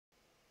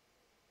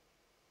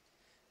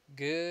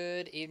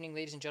Good evening,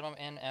 ladies and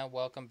gentlemen, and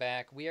welcome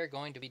back. We are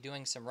going to be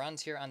doing some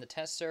runs here on the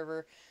test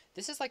server.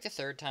 This is like the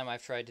third time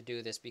I've tried to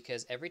do this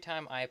because every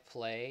time I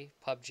play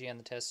PUBG on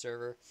the test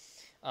server,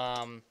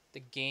 the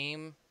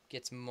game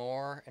gets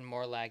more and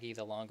more laggy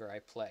the longer I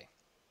play.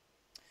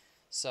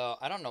 So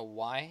I don't know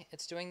why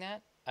it's doing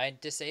that. I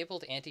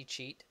disabled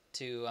anti-cheat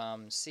to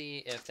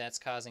see if that's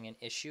causing an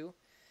issue.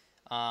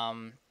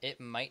 It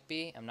might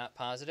be. I'm not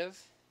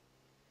positive.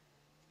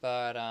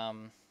 But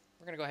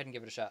we're going to go ahead and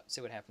give it a shot,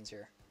 see what happens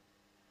here.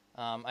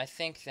 I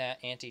think that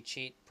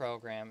anti-cheat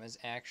program is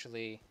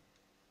actually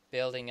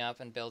building up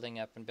and building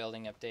up and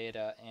building up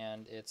data,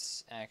 and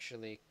it's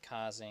actually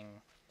causing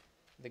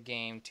the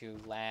game to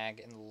lag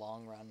in the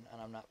long run,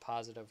 and I'm not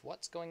positive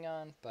what's going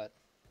on, but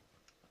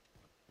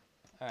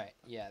alright,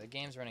 yeah, the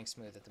game's running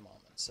smooth at the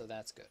moment, so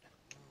that's good.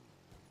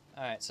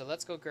 Alright, so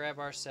let's go grab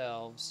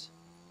ourselves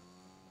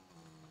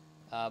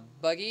a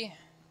buggy,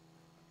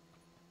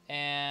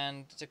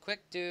 and to quick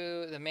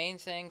do the main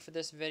thing for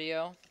this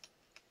video,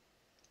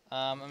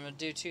 I'm going to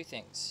do two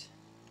things.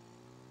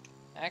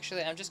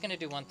 Actually, I'm just going to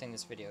do one thing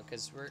this video,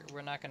 because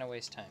we're not going to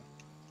waste time.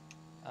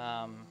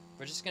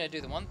 We're just going to do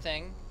the one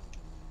thing.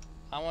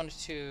 I wanted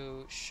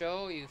to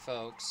show you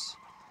folks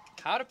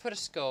how to put a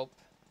scope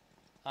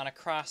on a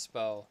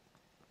crossbow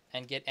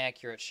and get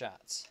accurate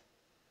shots.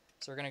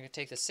 So we're going to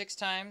take the 6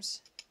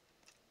 times,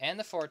 and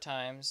the 4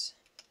 times,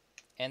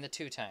 and the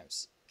 2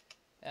 times.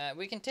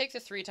 We can take the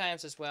 3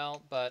 times as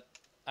well, but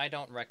I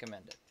don't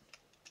recommend it.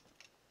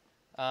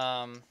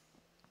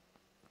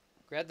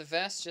 Grab the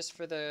vest just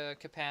for the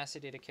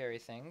capacity to carry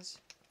things.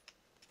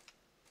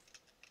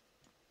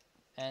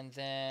 And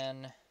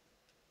then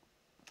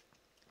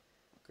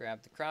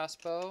grab the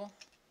crossbow.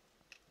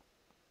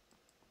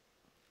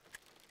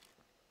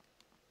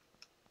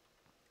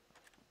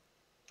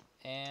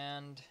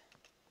 And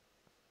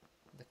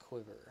the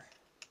quiver.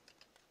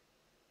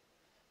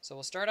 So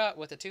we'll start out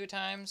with the 2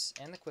 times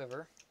and the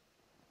quiver.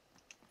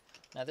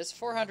 Now this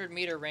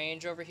 400-meter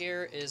range over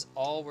here is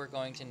all we're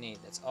going to need.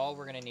 That's all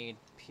we're going to need,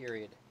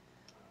 period.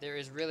 There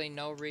is really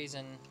no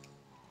reason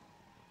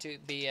to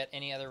be at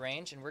any other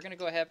range, and we're going to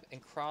go ahead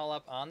and crawl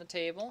up on the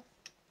table.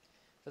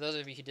 For those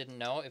of you who didn't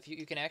know, if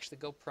you can actually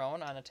go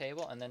prone on a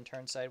table and then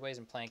turn sideways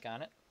and plank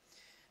on it,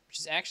 which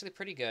is actually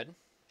pretty good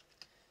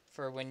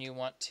for when you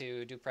want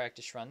to do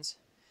practice runs.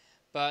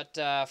 But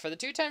for the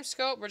 2 times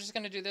scope, we're just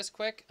going to do this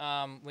quick.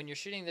 When you're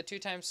shooting the 2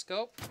 times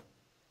scope,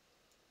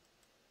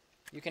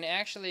 you can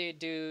actually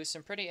do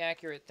some pretty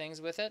accurate things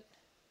with it.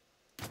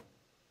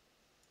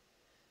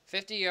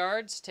 50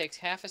 yards takes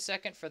half a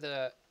second for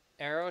the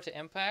arrow to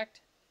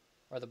impact,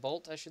 or the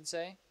bolt, I should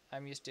say.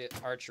 I'm used to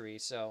archery,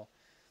 so.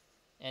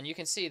 And you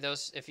can see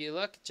those, if you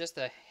look, just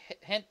the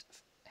hint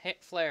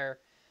flare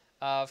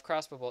of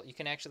crossbow bolt, you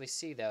can actually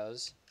see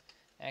those.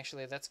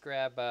 Actually, let's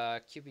grab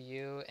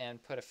QBU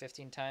and put a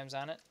 15 times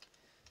on it,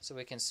 so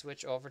we can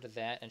switch over to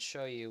that and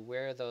show you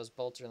where those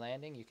bolts are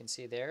landing. You can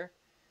see there,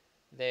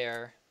 they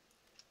are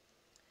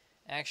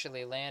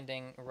actually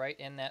landing right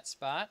in that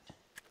spot.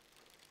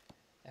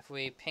 If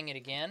we ping it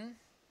again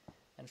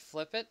and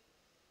flip it,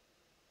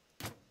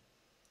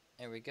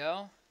 there we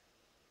go.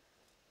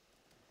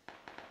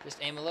 Just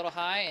aim a little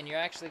high and you're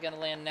actually going to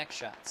land neck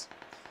shots.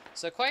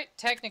 So quite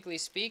technically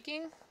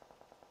speaking,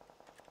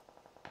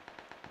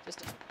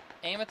 just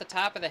aim at the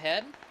top of the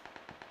head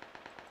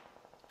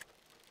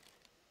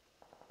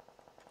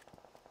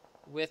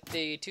with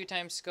the 2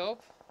 times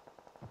scope,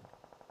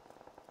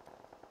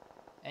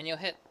 and you'll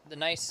hit the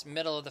nice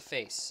middle of the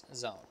face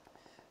zone.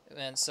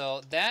 And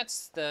so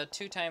that's the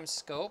 2 times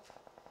scope.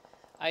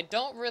 I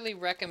don't really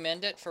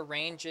recommend it for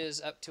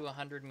ranges up to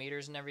 100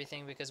 meters and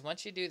everything, because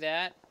once you do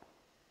that,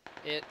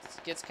 it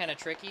gets kind of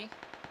tricky.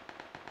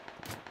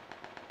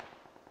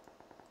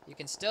 You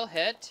can still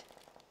hit,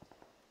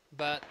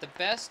 but the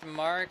best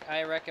mark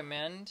I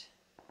recommend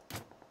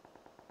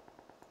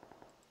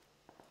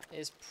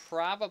is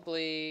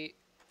probably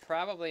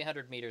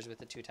 100 meters with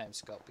the 2 times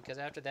scope, because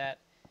after that,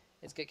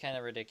 it's get kind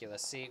of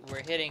ridiculous. See,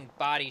 we're hitting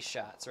body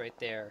shots right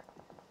there.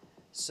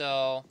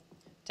 So,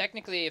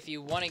 technically, if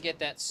you want to get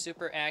that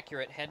super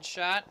accurate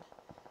headshot,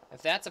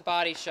 if that's a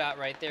body shot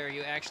right there,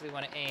 you actually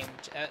want to aim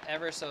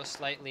ever so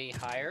slightly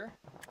higher.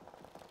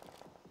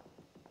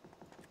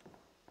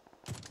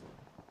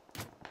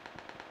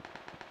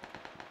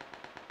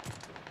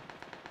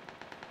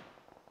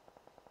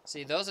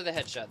 See, those are the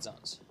headshot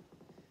zones.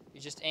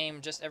 You just aim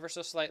just ever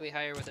so slightly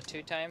higher with the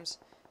 2 times,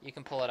 you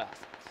can pull it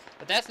off.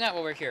 But that's not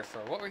what we're here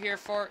for. What we're here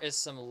for is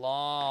some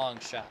long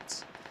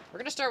shots. We're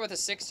going to start with the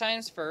 6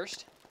 times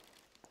first.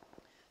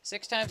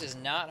 6 times is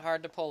not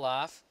hard to pull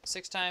off.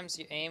 6 times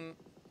you aim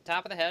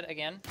top of the head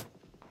again.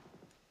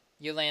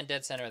 You land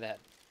dead center of the head.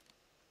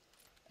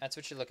 That's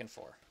what you're looking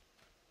for.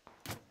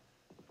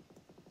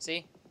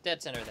 See?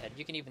 Dead center of the head.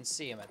 You can even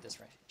see him at this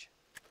range.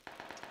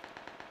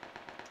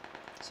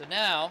 So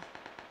now,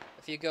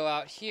 if you go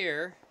out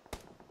here,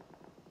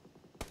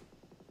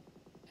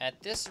 at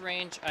this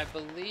range, I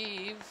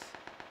believe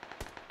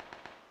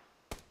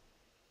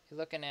you're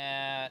looking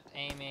at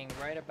aiming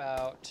right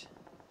about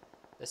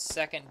the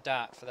second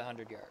dot for the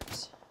 100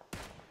 yards.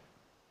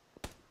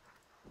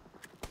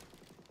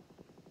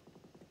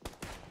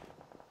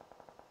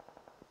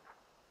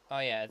 Oh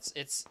yeah,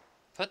 it's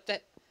put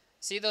the,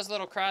 see those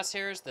little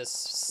crosshairs?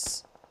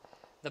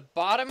 The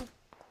bottom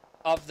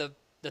of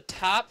the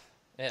top,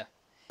 yeah,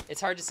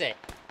 it's hard to say.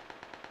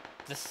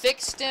 The thick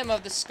stem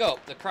of the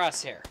scope, the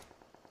crosshair,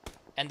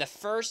 and the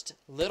first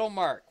little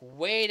mark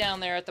way down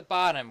there at the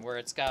bottom where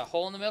it's got a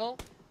hole in the middle,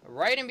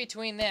 right in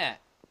between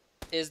that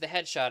is the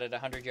headshot at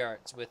 100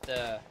 yards with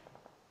the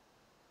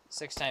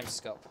 6x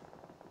scope.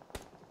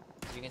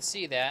 You can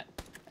see that.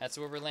 That's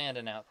where we're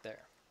landing out there.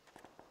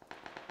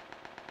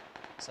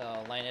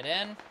 So line it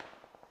in.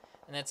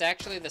 And it's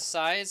actually the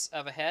size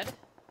of a head.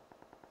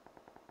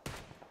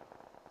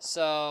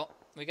 So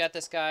we got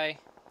this guy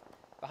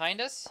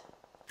behind us.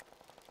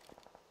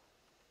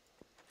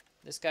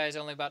 This guy is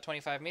only about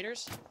 25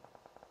 meters.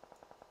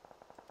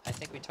 I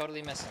think we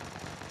totally miss him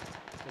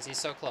because he's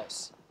so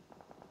close.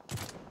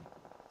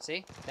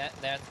 See?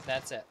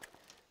 That's it.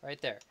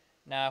 Right there.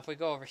 Now if we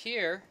go over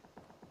here,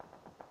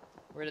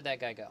 where did that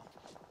guy go?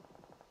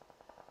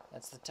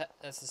 That's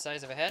the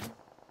size of a head.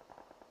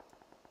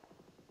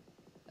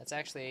 That's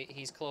actually,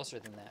 he's closer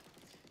than that.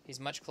 He's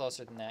much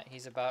closer than that.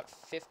 He's about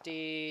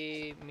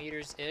 50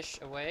 meters-ish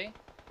away.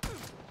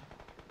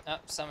 Oh,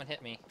 someone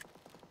hit me.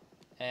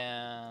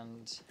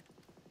 And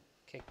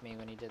kicked me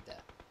when he did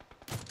that.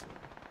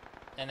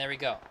 And there we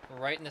go.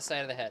 Right in the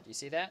side of the head. You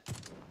see that?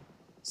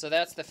 So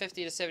that's the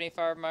 50 to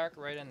 75 mark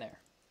right in there.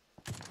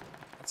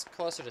 That's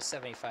closer to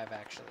 75,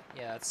 actually.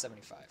 Yeah, that's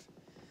 75.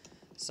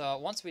 So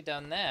once we've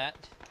done that,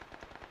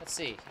 let's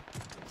see.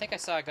 I think I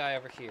saw a guy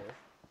over here.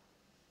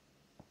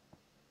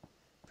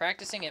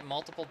 Practicing at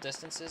multiple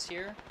distances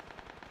here,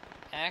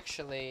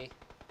 actually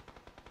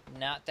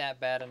not that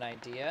bad an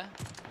idea,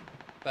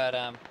 but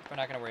we're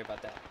not going to worry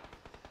about that.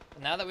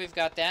 Now that we've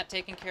got that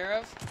taken care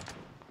of,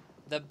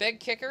 the big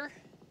kicker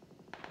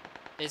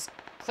is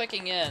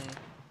clicking in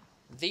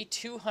the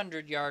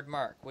 200-yard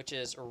mark, which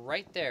is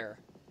right there.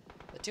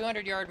 The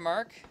 200-yard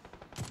mark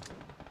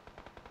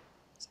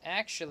is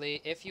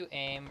actually, if you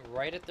aim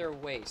right at their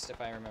waist,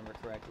 if I remember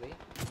correctly.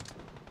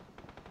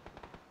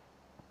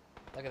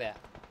 Look at that.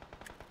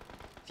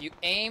 If you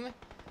aim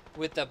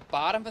with the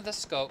bottom of the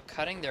scope,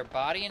 cutting their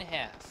body in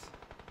half.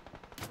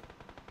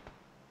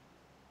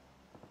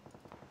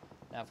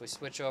 Now if we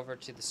switch over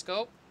to the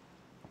scope,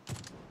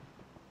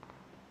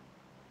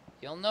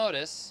 you'll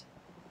notice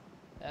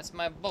that's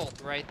my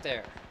bolt right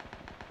there.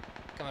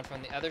 Coming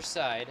from the other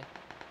side.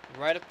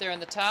 Right up there in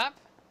the top,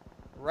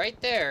 right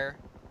there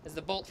is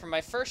the bolt from my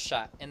first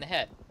shot in the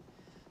head.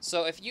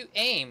 So if you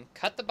aim,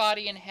 cut the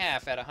body in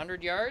half at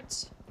 100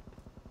 yards,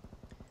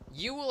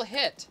 you will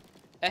hit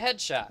a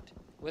headshot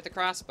with a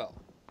crossbow.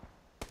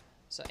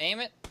 So aim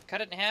it,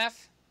 cut it in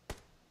half,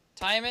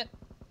 time it,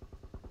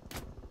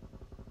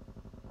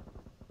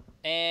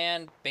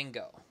 and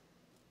bingo.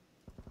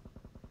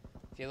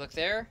 If you look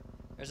there,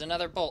 there's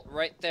another bolt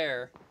right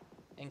there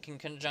in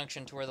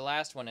conjunction to where the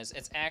last one is.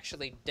 It's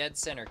actually dead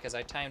center because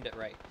I timed it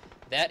right.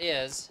 That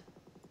is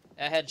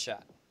a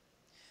headshot.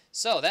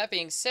 So that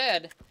being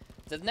said,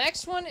 the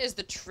next one is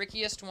the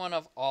trickiest one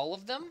of all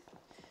of them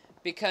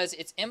because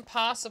it's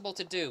impossible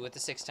to do with the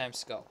 6x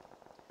scope.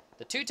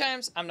 The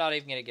 2x, I'm not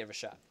even going to give a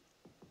shot.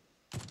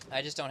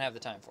 I just don't have the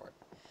time for it.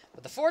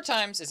 But the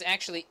 4x is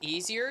actually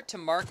easier to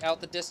mark out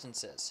the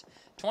distances.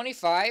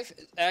 25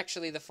 is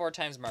actually the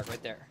 4x mark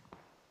right there.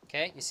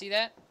 Okay, you see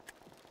that?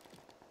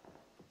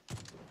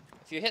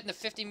 If you're hitting the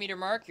 50-meter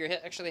mark, you're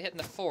actually hitting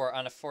the 4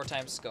 on a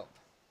 4x scope.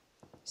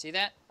 See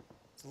that?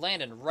 It's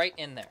landing right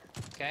in there,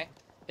 okay?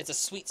 It's a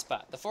sweet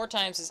spot. The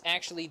 4x is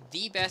actually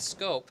the best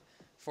scope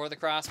for the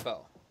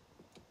crossbow.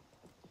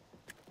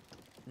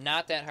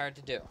 Not that hard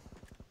to do.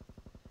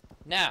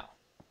 Now,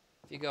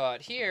 if you go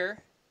out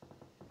here,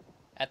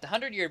 at the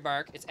 100-yard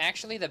mark, it's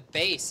actually the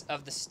base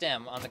of the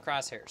stem on the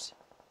crosshairs.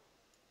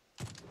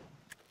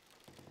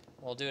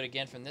 We'll do it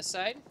again from this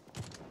side.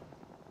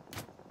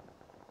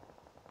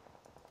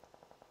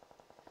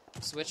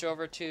 Switch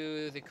over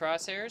to the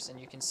crosshairs, and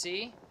you can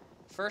see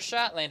first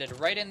shot landed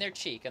right in their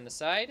cheek on the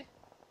side.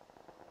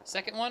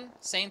 Second one,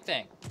 same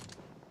thing.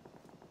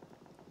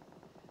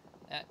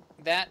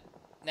 That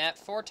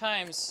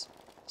 4x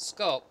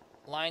scope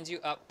lines you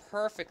up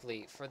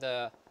perfectly for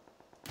the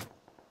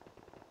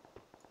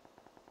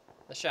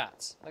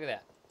shots. Look at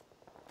that.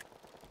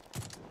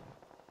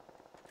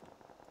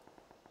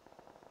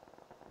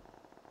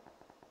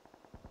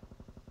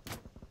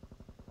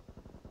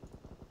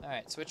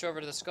 Alright, switch over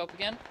to the scope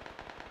again.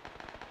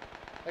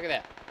 Look at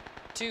that.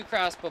 2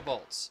 crossbow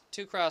bolts.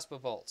 2 crossbow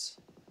bolts.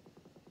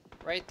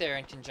 Right there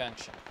in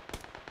conjunction.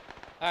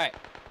 Alright,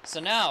 so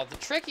now the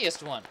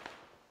trickiest one.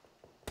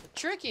 The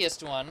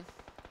trickiest one,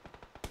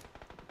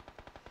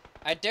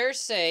 I dare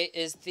say,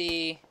 is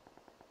the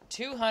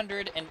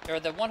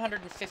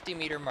 150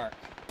 meter mark.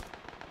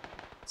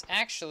 It's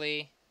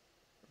actually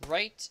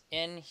right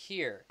in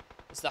here.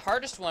 It's the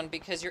hardest one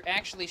because you're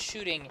actually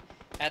shooting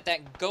at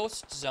that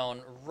ghost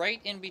zone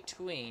right in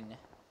between.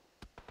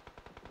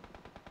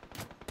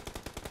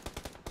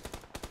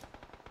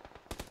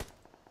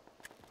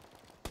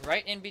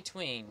 Right in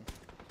between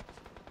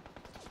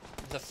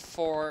the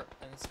 4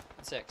 and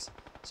 6.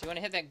 So you want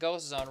to hit that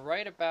ghost zone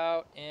right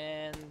about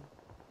in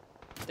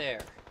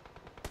there.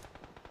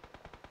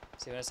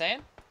 See what I'm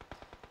saying?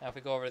 Now if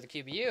we go over to the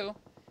QBU,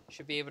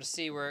 should be able to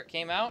see where it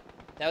came out.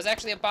 That was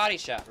actually a body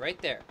shot right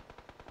there.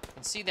 You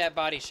can see that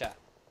body shot.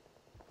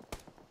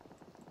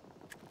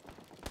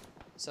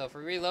 So if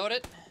we reload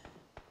it,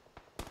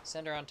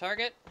 center on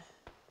target,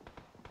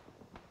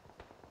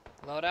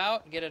 load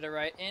out, get it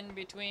right in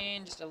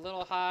between, just a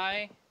little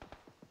high,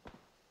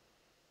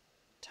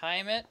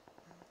 time it,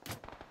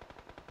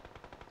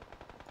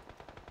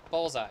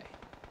 bullseye.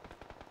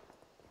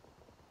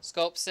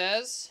 Scope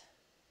says,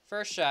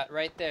 first shot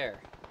right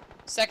there.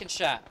 Second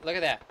shot, look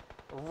at that,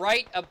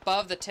 right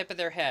above the tip of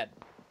their head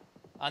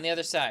on the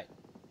other side.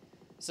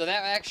 So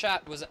that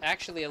shot was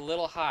actually a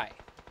little high.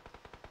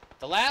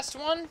 The last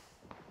one,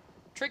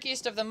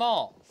 trickiest of them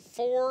all,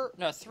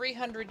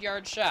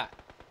 300-yard shot.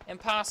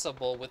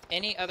 Impossible with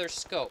any other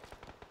scope.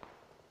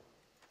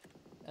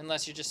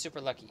 Unless you're just super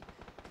lucky.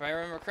 If I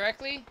remember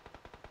correctly,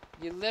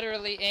 you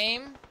literally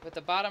aim with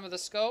the bottom of the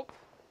scope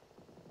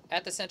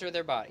at the center of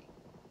their body.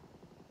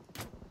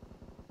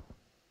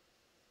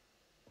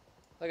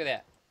 Look at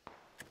that.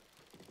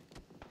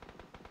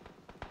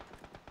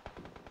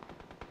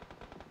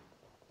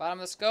 Bottom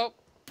of the scope,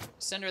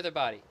 center of their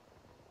body.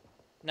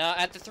 Now,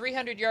 at the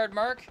 300-yard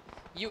mark,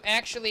 you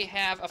actually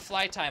have a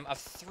fly time of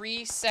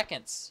 3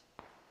 seconds.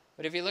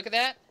 But if you look at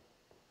that,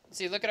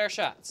 see, look at our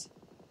shots.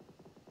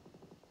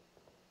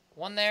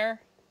 One there.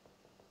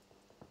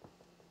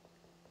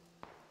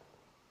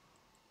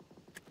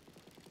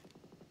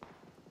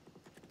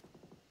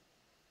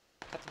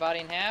 Cut the body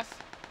in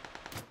half.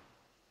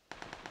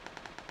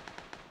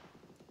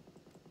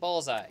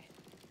 Bullseye.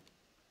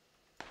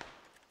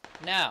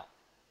 Now,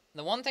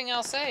 the one thing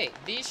I'll say,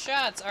 these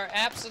shots are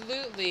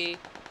absolutely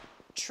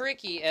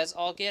tricky as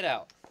all get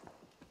out.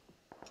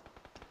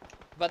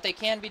 But they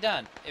can be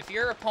done. If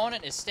your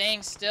opponent is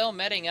staying still,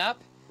 meting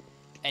up,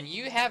 and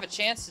you have a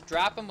chance to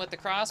drop them with the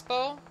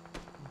crossbow,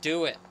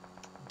 do it.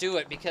 Do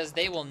it, because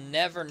they will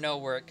never know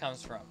where it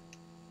comes from.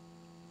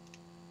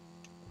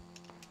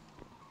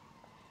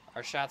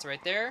 Our shot's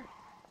right there.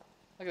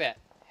 Look at that.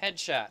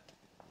 Headshot.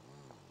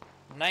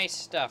 Nice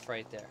stuff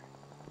right there.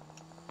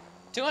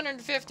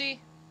 250.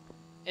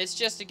 It's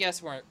just a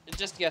guesswork.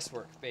 Just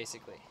guesswork,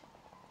 basically.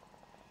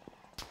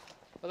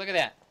 But look at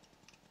that.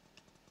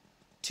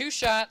 2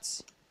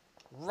 shots.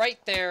 Right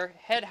there.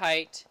 Head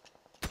height.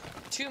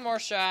 2 more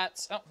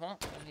shots. Oh, well,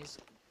 he's...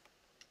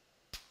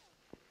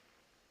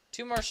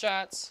 2 more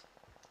shots.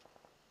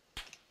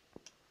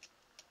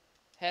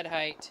 Head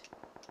height.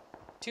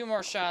 2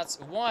 more shots.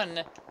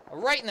 1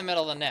 right in the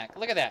middle of the neck.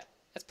 Look at that.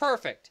 That's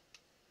perfect.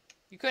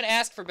 You couldn't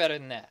ask for better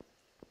than that.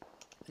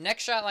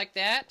 Next shot like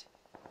that,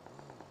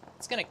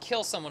 it's going to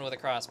kill someone with a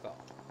crossbow.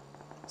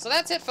 So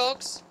that's it,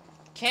 folks.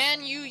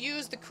 Can you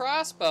use the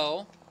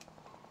crossbow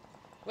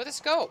with a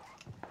scope?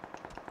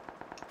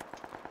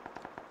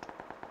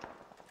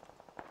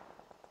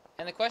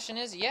 And the question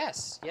is,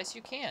 yes. Yes,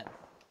 you can.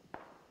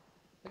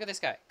 Look at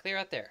this guy. Clear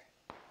out there.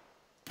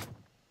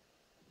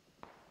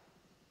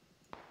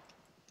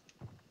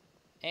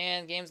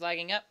 And game's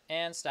lagging up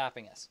and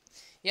stopping us.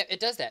 Yep, it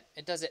does that.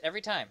 It does it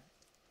every time.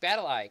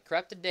 Battle Eye,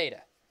 corrupted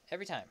data.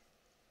 Every time.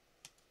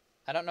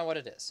 I don't know what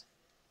it is.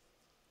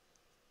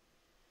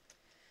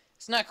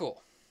 It's not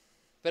cool.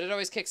 But it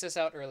always kicks us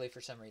out early for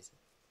some reason.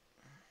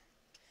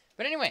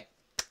 But anyway,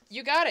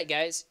 you got it,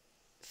 guys.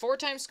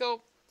 4-times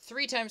scope,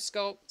 3-times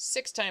scope,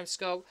 6-times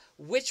scope.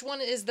 Which one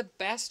is the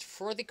best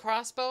for the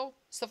crossbow?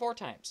 It's the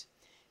 4-times.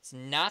 It's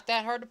not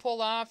that hard to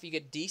pull off. You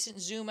get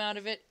decent zoom out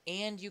of it,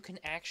 and you can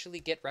actually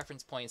get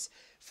reference points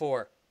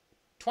for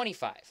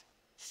 25,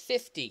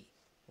 50,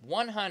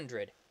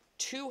 100,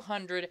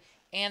 200,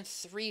 and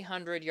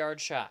 300-yard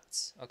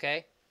shots,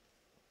 okay?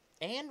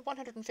 And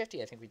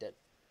 150, I think we did.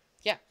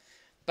 Yeah,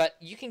 but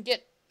you can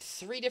get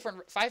 5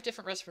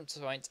 different reference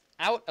points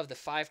out of the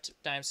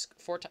 4-times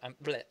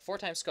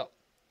scope.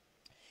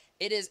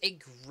 It is a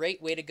great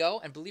way to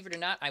go, and believe it or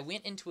not, I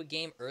went into a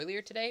game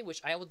earlier today,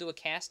 which I will do a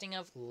casting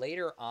of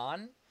later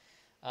on,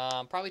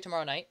 probably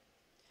tomorrow night,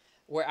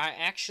 where I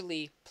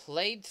actually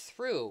played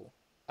through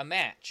a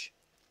match,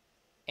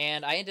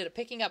 and I ended up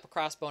picking up a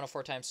crossbow and a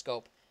 4-times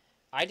scope.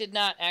 I did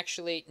not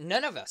actually,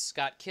 none of us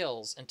got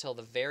kills until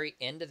the very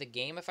end of the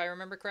game, if I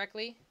remember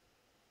correctly.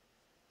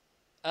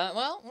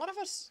 Well,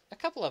 a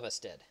couple of us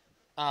did.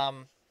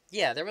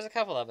 Yeah, there was a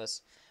couple of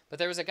us. But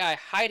there was a guy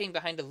hiding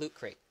behind a loot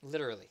crate,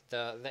 literally,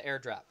 the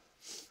airdrop.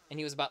 And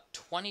he was about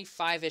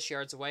 25-ish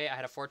yards away. I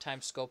had a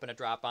 4-times scope and a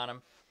drop on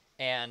him.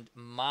 And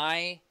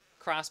my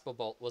crossbow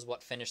bolt was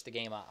what finished the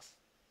game off.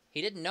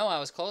 He didn't know I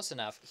was close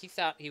enough. He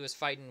thought he was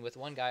fighting with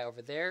one guy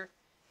over there.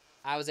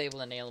 I was able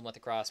to nail him with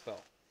a crossbow.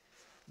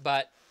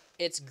 But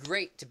it's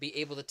great to be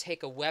able to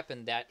take a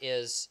weapon that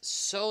is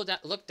so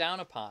looked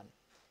down upon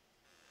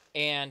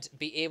and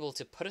be able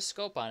to put a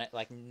scope on it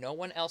like no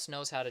one else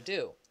knows how to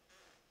do.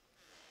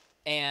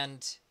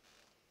 And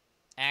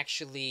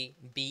actually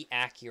be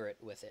accurate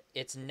with it.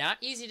 It's not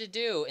easy to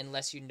do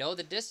unless you know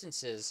the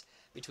distances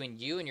between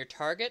you and your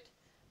target,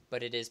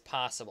 but it is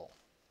possible.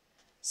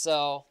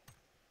 So,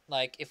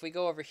 Like, if we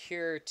go over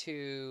here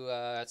to,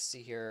 let's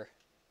see here,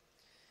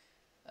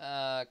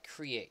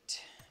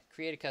 create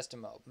a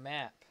custom mode,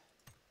 map,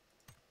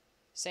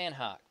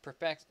 Sandhawk,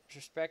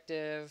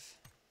 perspective,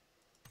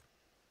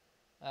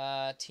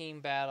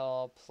 team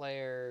battle,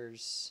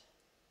 players,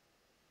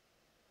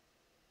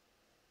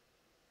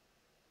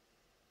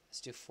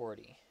 let's do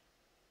 40.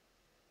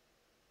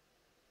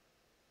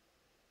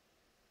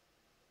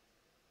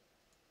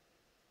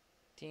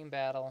 Team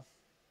battle,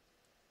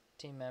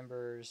 team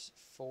members,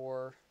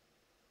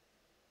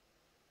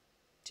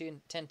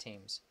 10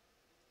 teams.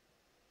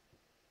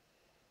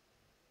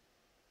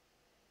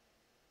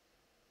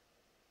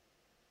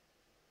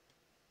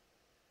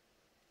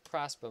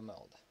 Crossbow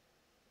mode.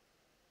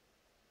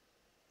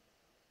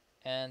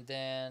 And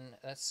then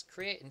let's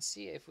create and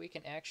see if we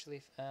can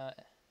actually,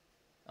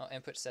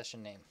 input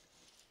session name.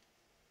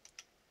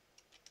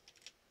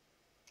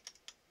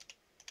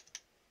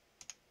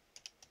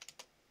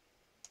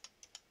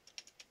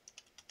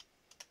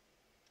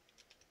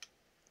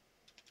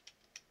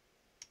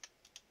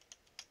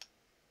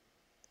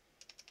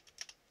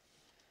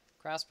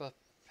 Crossbow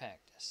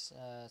practice.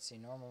 Let's see,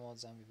 normal mode,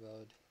 zombie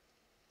mode.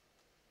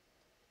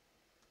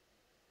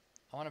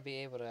 I want to be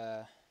able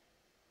to...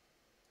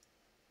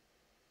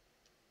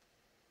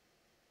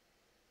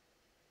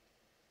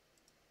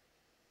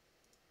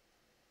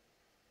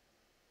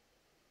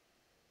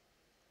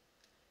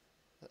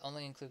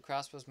 only include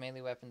crossbows,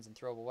 melee weapons, and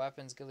throwable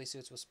weapons. Ghillie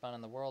suits will spawn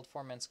in the world.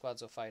 4-man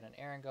squads will fight on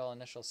Erangel.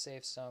 Initial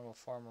safe zone will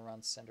form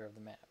around the center of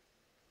the map.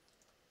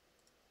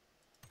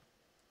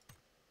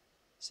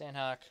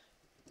 Sandhawk,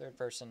 third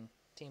person,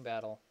 team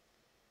battle,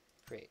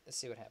 create. Let's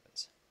see what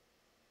happens.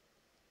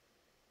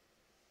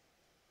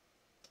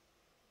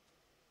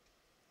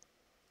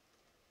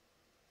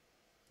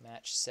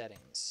 Match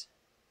settings.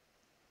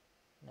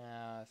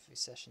 Now, if we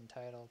session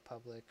title,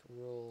 public,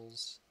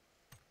 rules.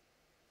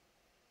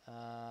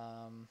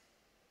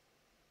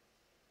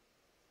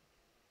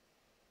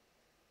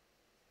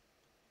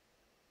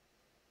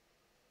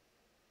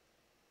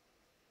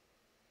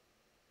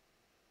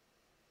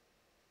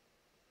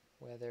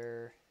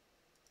 Weather,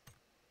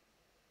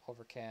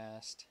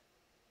 overcast.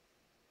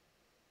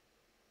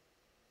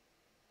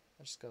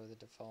 I'll just go with the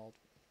default.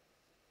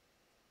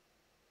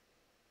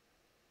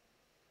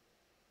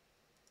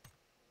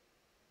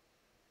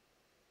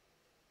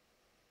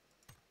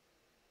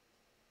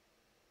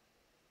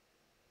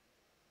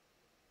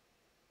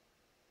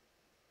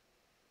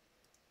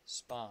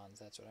 Spawns,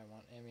 that's what I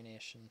want.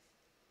 Ammunition.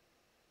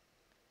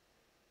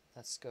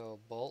 Let's go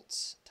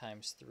bolts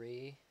times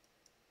 3.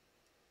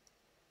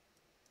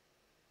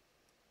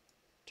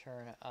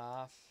 Turn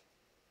off.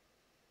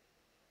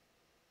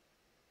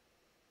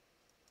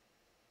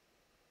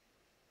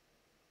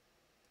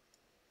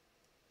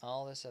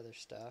 All this other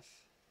stuff.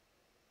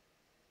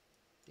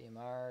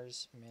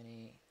 DMRs,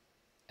 Mini,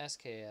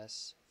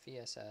 SKS,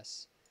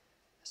 VSS,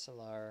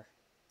 SLR,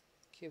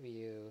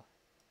 QBU,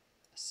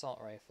 assault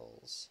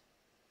rifles,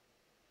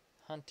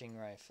 hunting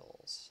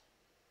rifles,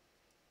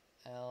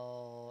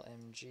 LMGs,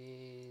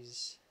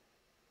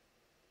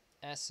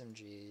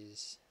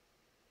 SMGs,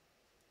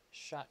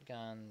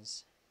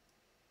 shotguns,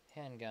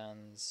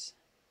 handguns,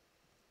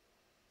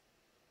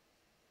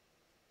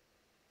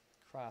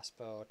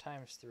 crossbow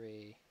times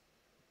 3,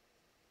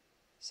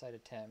 sight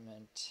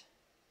attachment,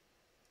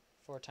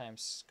 4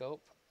 times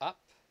scope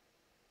up,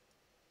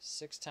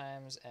 6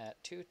 times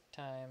at 2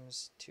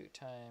 times, 2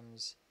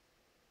 times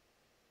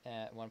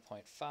at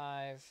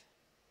 1.5,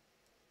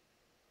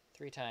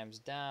 3 times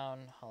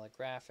down,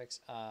 holographics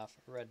off,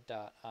 red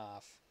dot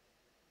off,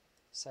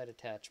 sight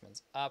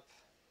attachments up,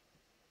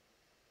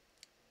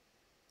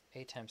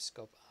 8 times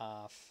scope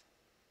off,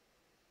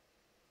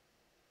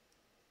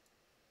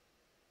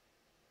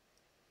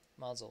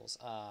 muzzles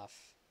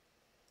off,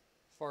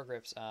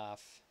 foregrips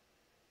off,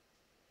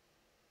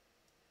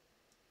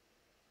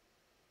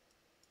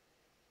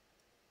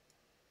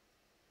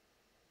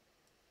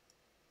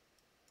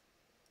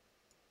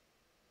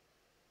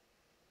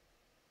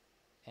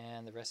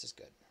 and the rest is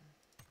good.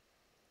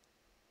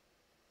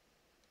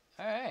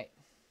 All right.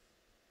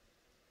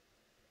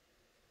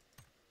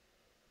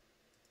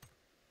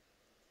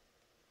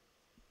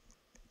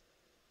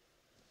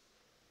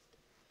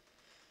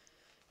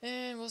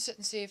 And we'll sit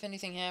and see if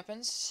anything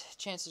happens.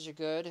 Chances are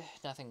good.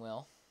 Nothing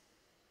will.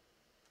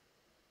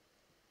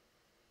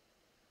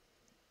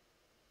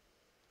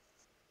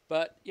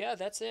 But yeah,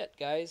 that's it,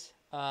 guys.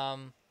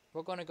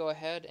 We're going to go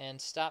ahead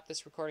and stop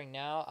this recording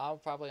now. I'll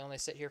probably only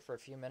sit here for a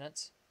few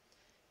minutes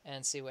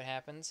and see what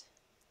happens.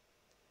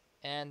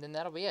 And then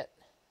that'll be it.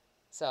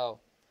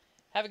 So,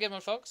 have a good one,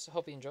 folks.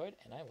 Hope you enjoyed,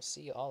 and I will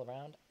see you all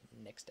around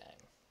next time.